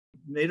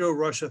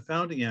NATO-Russia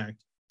Founding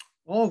Act,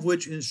 all of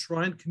which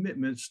enshrined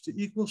commitments to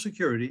equal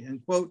security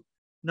and, quote,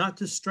 not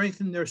to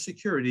strengthen their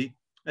security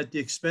at the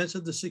expense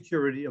of the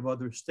security of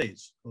other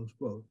states, close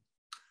quote.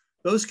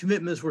 Those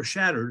commitments were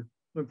shattered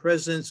when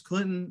Presidents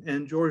Clinton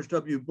and George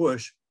W.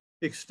 Bush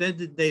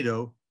extended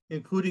NATO,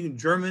 including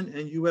German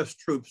and US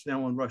troops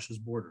now on Russia's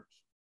borders.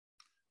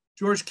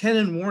 George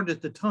Kennan warned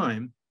at the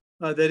time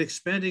that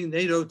expanding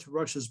NATO to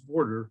Russia's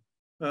border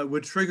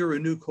would trigger a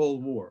new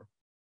Cold War.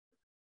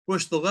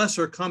 Bush the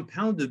Lesser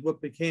compounded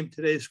what became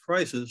today's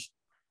crisis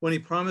when he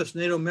promised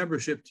NATO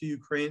membership to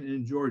Ukraine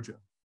and Georgia.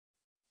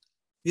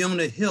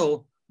 Fiona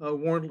Hill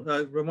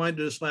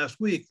reminded us last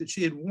week that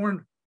she had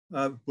warned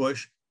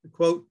Bush,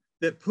 quote,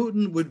 that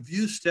Putin would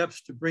view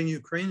steps to bring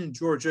Ukraine and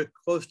Georgia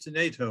close to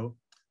NATO.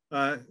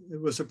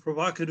 It was a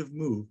provocative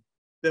move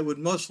that would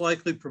most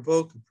likely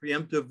provoke a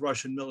preemptive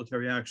Russian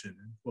military action,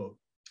 end quote.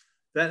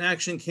 That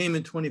action came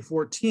in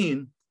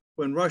 2014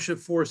 when Russian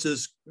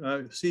forces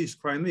seized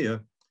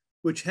Crimea,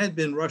 which had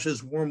been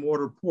Russia's warm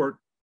water port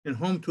and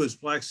home to its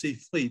Black Sea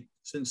Fleet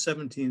since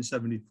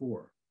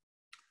 1774.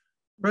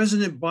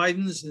 President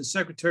Biden's and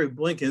Secretary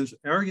Blinken's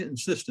arrogant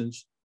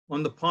insistence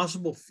on the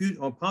possible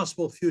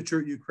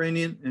future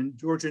Ukrainian and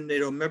Georgian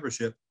NATO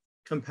membership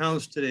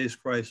compounds today's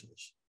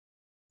crisis.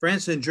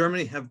 France and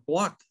Germany have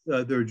blocked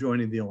their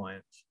joining the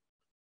alliance.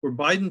 Were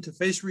Biden to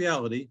face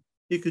reality,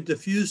 he could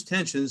diffuse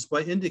tensions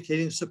by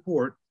indicating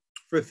support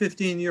for a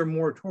 15-year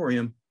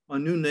moratorium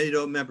on new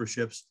NATO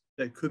memberships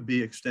that could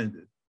be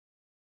extended.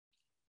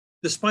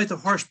 Despite the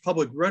harsh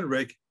public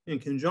rhetoric in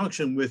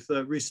conjunction with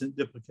recent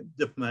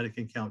diplomatic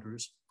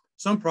encounters,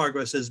 some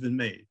progress has been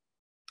made.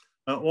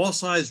 All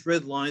sides'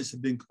 red lines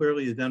have been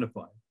clearly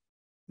identified.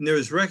 And there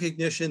is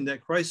recognition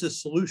that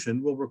crisis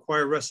solution will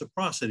require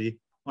reciprocity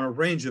on a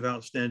range of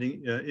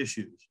outstanding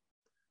issues.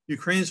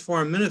 Ukraine's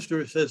foreign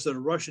minister says that a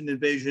Russian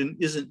invasion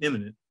isn't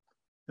imminent.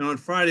 And on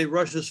Friday,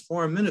 Russia's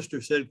foreign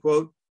minister said,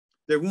 quote,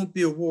 there won't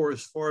be a war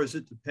as far as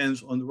it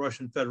depends on the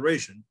Russian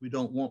Federation. We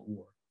don't want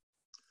war.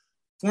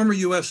 Former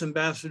US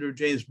Ambassador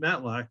James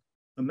Matlock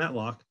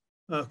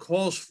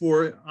calls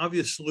for an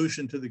obvious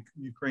solution to the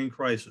Ukraine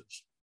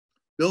crisis.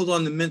 Build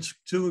on the Minsk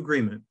II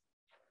agreement,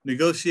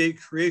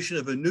 negotiate creation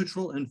of a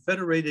neutral and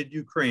federated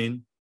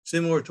Ukraine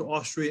similar to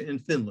Austria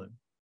and Finland.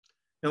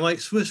 And like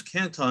Swiss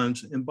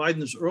cantons and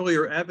Biden's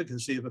earlier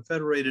advocacy of a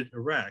federated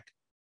Iraq,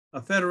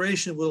 a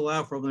federation will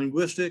allow for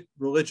linguistic,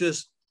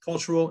 religious,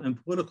 cultural,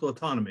 and political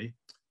autonomy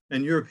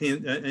and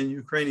European and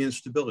Ukrainian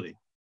stability,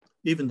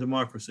 even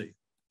democracy.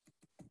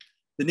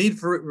 The need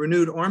for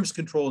renewed arms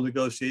control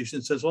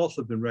negotiations has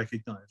also been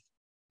recognized,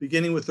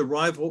 beginning with the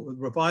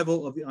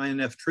revival of the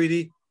INF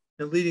Treaty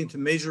and leading to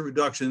major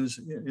reductions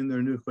in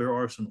their nuclear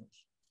arsenals.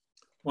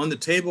 On the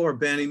table are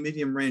banning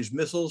medium-range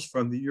missiles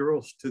from the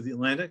Urals to the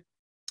Atlantic,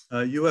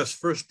 US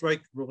first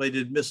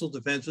strike-related missile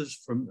defenses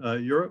from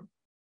Europe,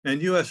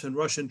 and US and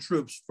Russian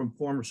troops from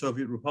former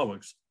Soviet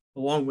republics,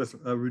 along with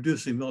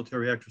reducing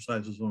military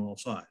exercises on all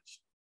sides.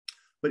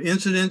 But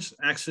incidents,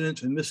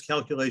 accidents, and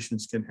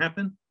miscalculations can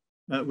happen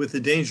with the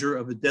danger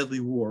of a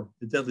deadly war,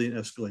 a deadly and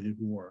escalated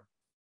war.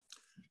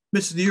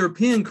 Amidst the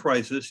European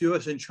crisis,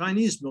 US and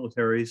Chinese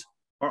militaries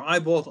are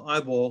eyeball to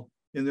eyeball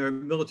in their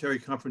military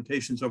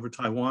confrontations over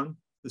Taiwan,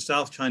 the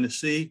South China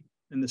Sea,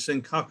 and the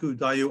Senkaku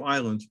Diaoyu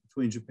Islands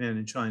between Japan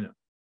and China.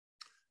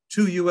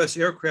 2 US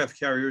aircraft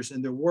carriers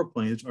and their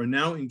warplanes are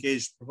now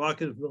engaged in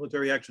provocative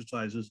military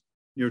exercises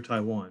near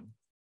Taiwan.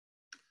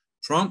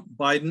 Trump,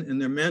 Biden,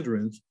 and their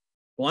mandarins,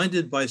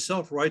 blinded by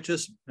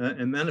self-righteous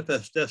and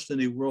manifest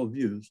destiny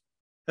worldviews,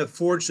 have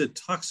forged a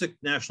toxic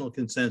national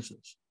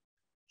consensus.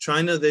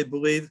 China, they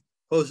believe,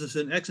 poses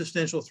an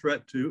existential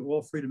threat to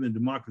all freedom and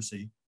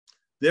democracy.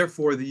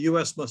 Therefore, the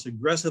US must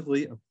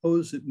aggressively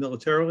oppose it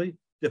militarily,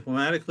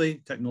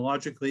 diplomatically,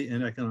 technologically,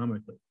 and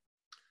economically.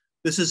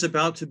 This is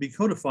about to be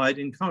codified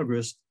in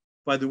Congress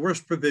by the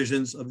worst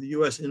provisions of the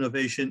US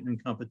Innovation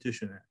and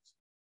Competition Act.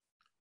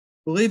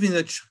 Believing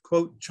that,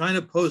 quote,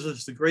 China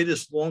poses the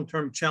greatest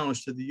long-term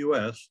challenge to the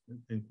US,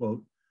 end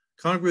quote,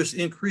 Congress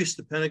increased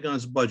the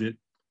Pentagon's budget,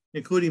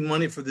 including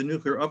money for the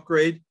nuclear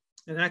upgrade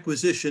and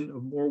acquisition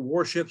of more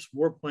warships,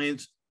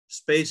 warplanes,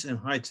 space, and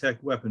high-tech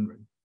weaponry.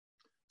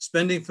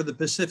 Spending for the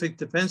Pacific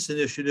Defense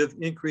Initiative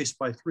increased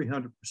by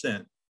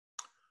 300%.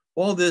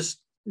 All this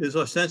is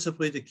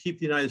ostensibly to keep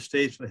the United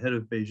States ahead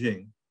of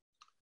Beijing.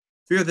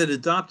 Fear that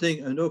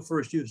adopting a no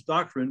first use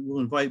doctrine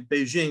will invite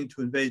Beijing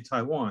to invade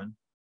Taiwan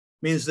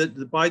means that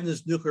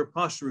Biden's nuclear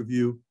posture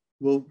review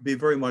will be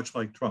very much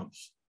like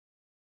Trump's.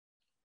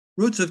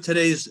 Roots of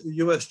today's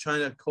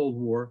US-China Cold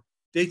War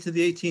date to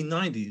the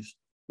 1890s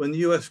when the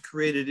US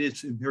created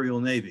its Imperial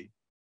Navy.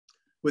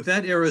 With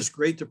that era's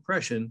Great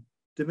Depression,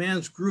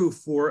 demands grew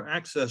for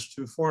access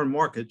to foreign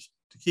markets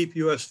to keep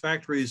US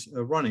factories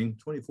running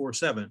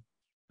 24/7,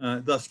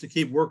 thus to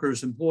keep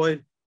workers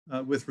employed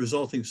with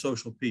resulting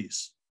social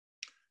peace.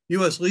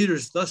 US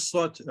leaders thus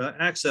sought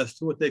access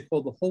to what they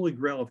called the holy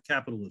grail of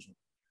capitalism,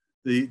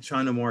 the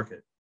China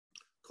market.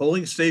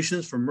 Coaling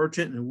stations for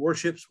merchant and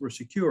warships were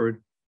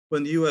secured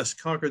when the US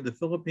conquered the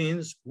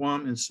Philippines,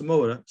 Guam, and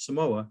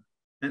Samoa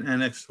and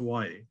annexed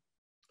Hawaii.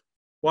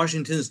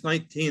 Washington's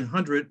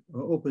 1900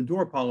 open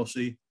door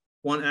policy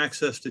won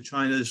access to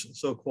China's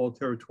so-called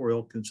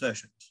territorial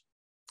concessions.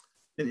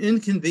 An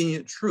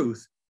inconvenient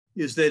truth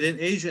is that in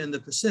Asia and the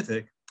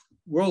Pacific,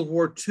 World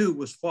War II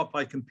was fought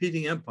by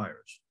competing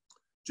empires.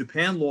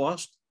 Japan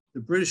lost, the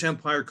British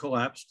Empire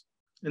collapsed,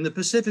 and the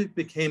Pacific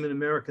became an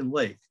American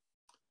lake.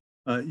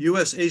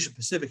 US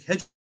Asia-Pacific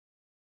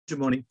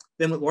hegemony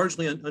then went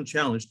largely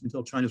unchallenged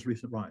until China's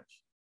recent rise.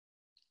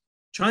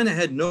 China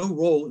had no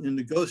role in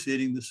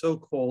negotiating the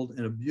so-called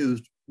and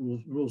abused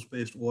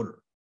rules-based order.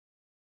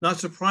 Not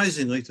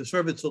surprisingly, to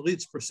serve its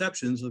elites'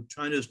 perceptions of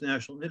China's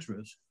national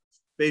interests,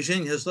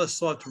 Beijing has thus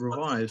sought to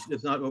revise,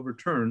 if not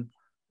overturn,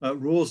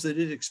 rules that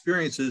it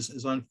experiences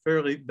as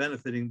unfairly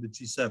benefiting the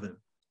G7.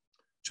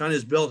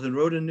 China's Belt and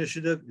Road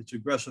Initiative, its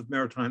aggressive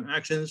maritime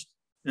actions,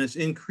 and its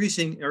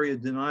increasing area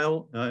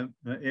denial,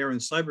 air and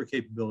cyber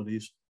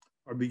capabilities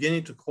are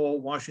beginning to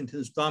call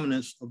Washington's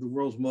dominance of the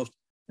world's most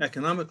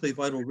economically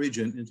vital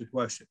region into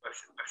question.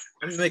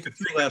 Let me make a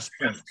few last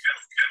points.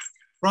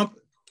 Trump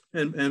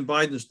and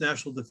Biden's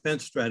national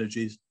defense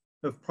strategies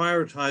have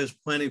prioritized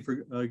planning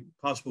for a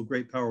possible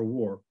great power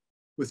war,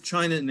 with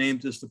China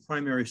named as the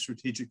primary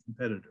strategic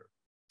competitor.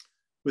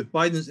 With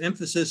Biden's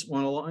emphasis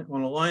on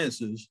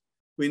alliances,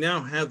 we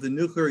now have the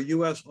nuclear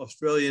US,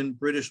 Australian,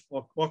 British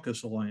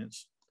AUKUS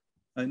alliance.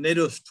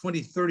 NATO's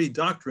 2030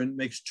 doctrine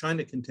makes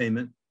China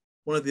containment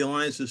one of the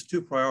alliance's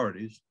two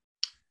priorities.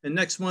 And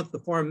next month, the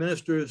foreign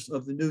ministers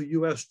of the new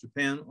US,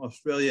 Japan,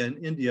 Australia,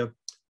 and India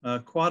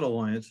Quad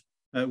Alliance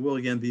will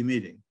again be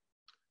meeting.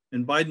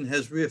 And Biden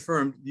has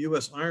reaffirmed the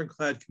US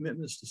ironclad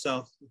commitments to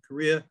South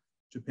Korea,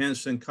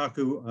 Japan's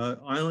Senkaku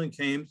Island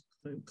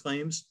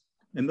claims,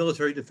 and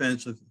military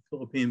defense of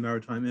Philippine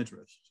maritime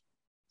interests.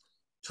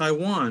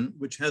 Taiwan,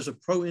 which has a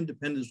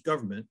pro-independence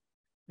government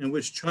and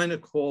which China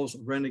calls a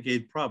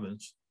renegade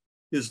province,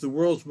 is the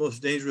world's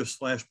most dangerous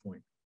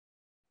flashpoint.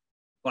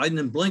 Biden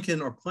and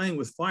Blinken are playing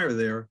with fire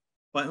there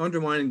by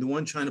undermining the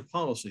one China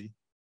policy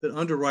that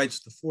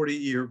underwrites the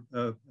 40-year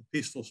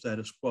peaceful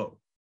status quo.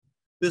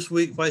 This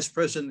week, Vice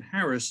President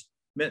Harris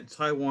met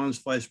Taiwan's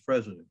vice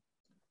president.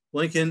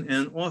 Blinken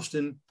and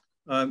Austin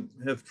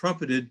have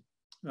trumpeted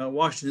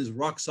Washington's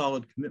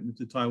rock-solid commitment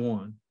to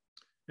Taiwan.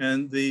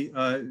 And the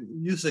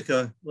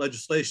USICA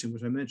legislation,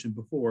 which I mentioned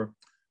before,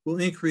 will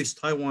increase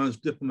Taiwan's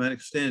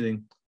diplomatic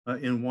standing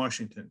in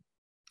Washington.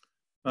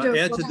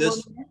 Add to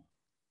this,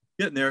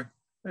 getting there,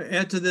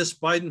 add to this,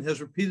 Biden has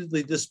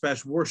repeatedly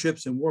dispatched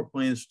warships and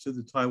warplanes to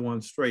the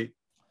Taiwan Strait.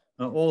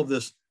 All of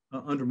this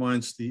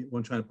undermines the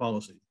one China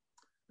policy.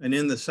 And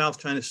in the South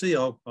China Sea,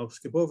 I'll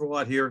skip over a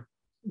lot here.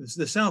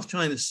 The South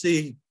China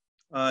Sea,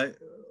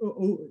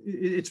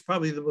 it's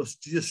probably the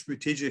most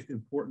geostrategic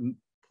important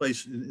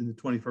place in the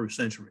 21st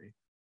century.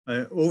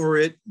 Over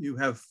it, you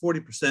have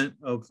 40%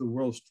 of the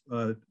world's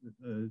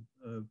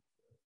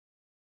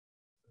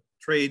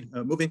trade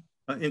moving,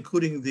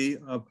 including the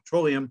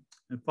petroleum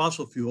and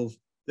fossil fuels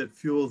that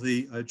fuel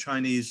the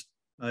Chinese,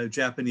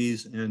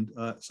 Japanese, and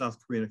South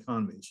Korean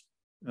economies.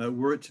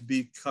 Were it to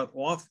be cut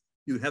off,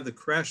 you would have the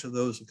crash of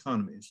those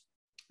economies.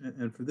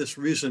 And for this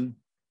reason,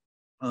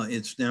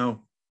 it's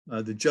now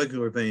the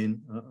jugular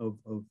vein of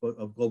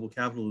global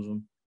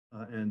capitalism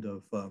and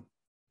of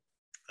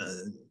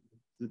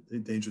the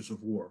dangers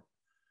of war.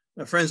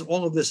 Now, friends,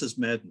 all of this is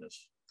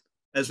madness.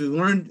 As we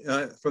learned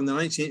from the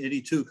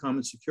 1982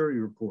 Common Security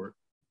Report,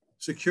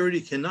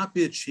 security cannot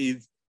be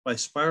achieved by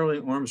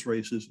spiraling arms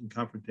races and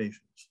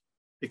confrontations.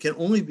 It can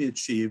only be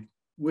achieved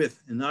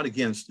with and not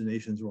against a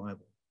nation's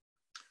rival,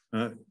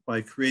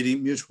 by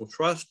creating mutual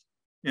trust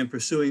and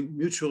pursuing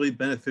mutually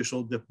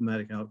beneficial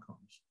diplomatic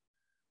outcomes.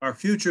 Our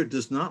future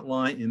does not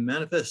lie in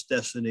manifest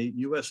destiny,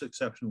 US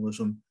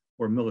exceptionalism,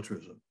 or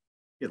militarism.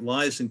 It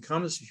lies in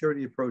common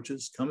security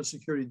approaches, common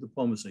security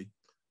diplomacy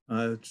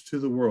to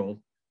the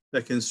world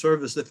that can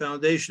serve as the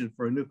foundation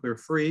for a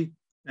nuclear-free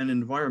and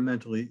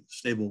environmentally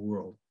stable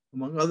world.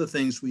 Among other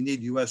things, we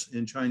need US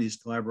and Chinese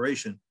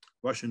collaboration,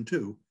 Russian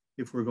too,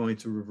 if we're going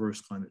to reverse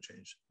climate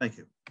change. Thank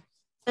you.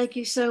 Thank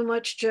you so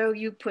much, Joe.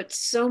 You put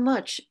so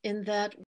much in that